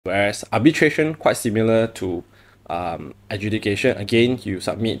Whereas arbitration, quite similar to adjudication, again, you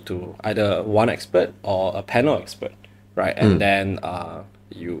submit to either one expert or a panel expert, right? And then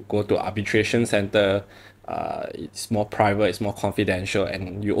you go to arbitration center. It's more private, it's more confidential,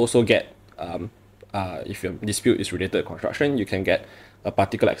 and you also get, if your dispute is related to construction, you can get a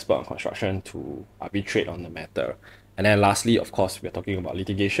particular expert on construction to arbitrate on the matter. And then lastly, of course, we're talking about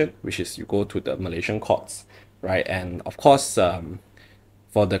litigation, which is you go to the Malaysian courts, right? And of course,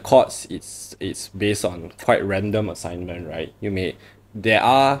 for the courts, it's based on quite random assignment, right? There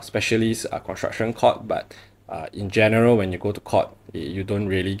are specialist construction court, but in general, when you go to court, you don't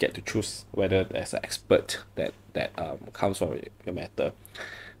really get to choose whether there's an expert that comes from your matter.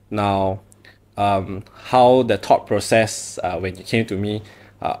 Now, how the thought process when you came to me,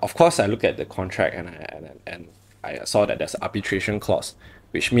 of course, I look at the contract and I saw that there's an arbitration clause,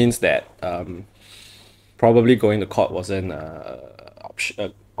 which means that probably going to court wasn't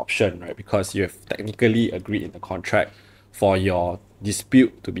option, right? Because you have technically agreed in the contract for your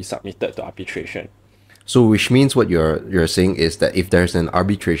dispute to be submitted to arbitration. So, which means what you're saying is that if there's an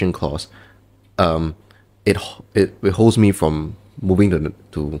arbitration clause, it holds me from moving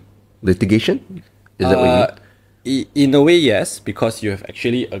to litigation. Is that what you mean? In a way, yes, because you have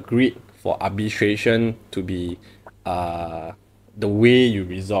actually agreed for arbitration to be the way you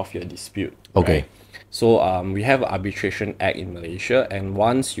resolve your dispute. Okay. Right? So we have an arbitration act in Malaysia, and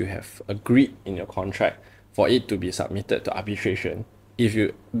once you have agreed in your contract for it to be submitted to arbitration, if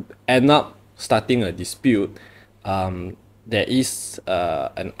you end up starting a dispute, there is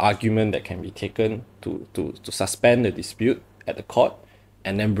an argument that can be taken to suspend the dispute at the court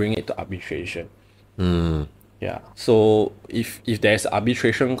and then bring it to arbitration. Yeah. So if there's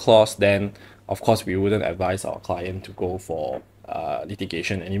arbitration clause, then of course we wouldn't advise our client to go for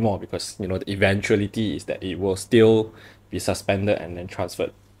litigation anymore, because the eventuality is that it will still be suspended and then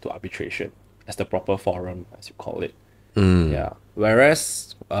transferred to arbitration as the proper forum, as you call it. Yeah.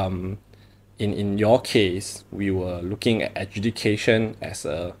 Whereas in your case, we were looking at adjudication as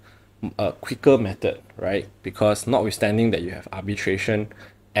a quicker method, right? Because notwithstanding that you have arbitration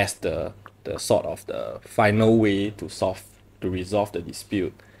as the sort of the final way to resolve the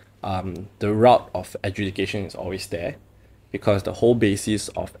dispute, the route of adjudication is always there, because the whole basis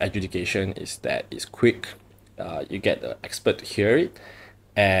of adjudication is that it's quick. You get the expert to hear it,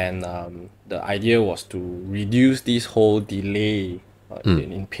 and the idea was to reduce this whole delay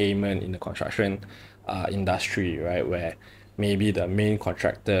in payment in the construction industry, right? Where maybe the main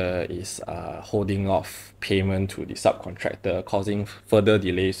contractor is holding off payment to the subcontractor, causing further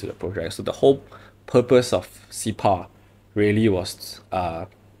delays to the project. So the whole purpose of CIPPA really was,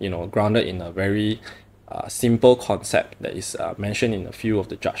 grounded in a very simple concept that is mentioned in a few of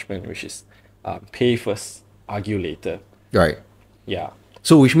the judgment, which is pay first, argue later. Right. Yeah.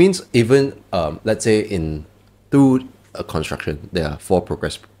 So, which means even let's say through a construction, there are 4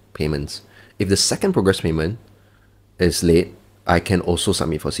 progress payments. If the second progress payment is late, I can also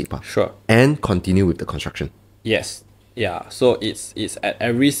submit for CIPPA. Sure. And continue with the construction. Yes. Yeah. So it's at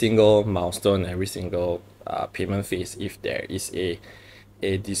every single milestone, every single payment phase, if there is a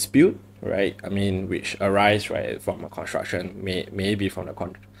dispute, right? I mean, which arise right from a construction, maybe from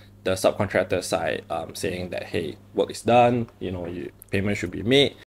the subcontractor side, saying that, hey, work is done, payment should be made.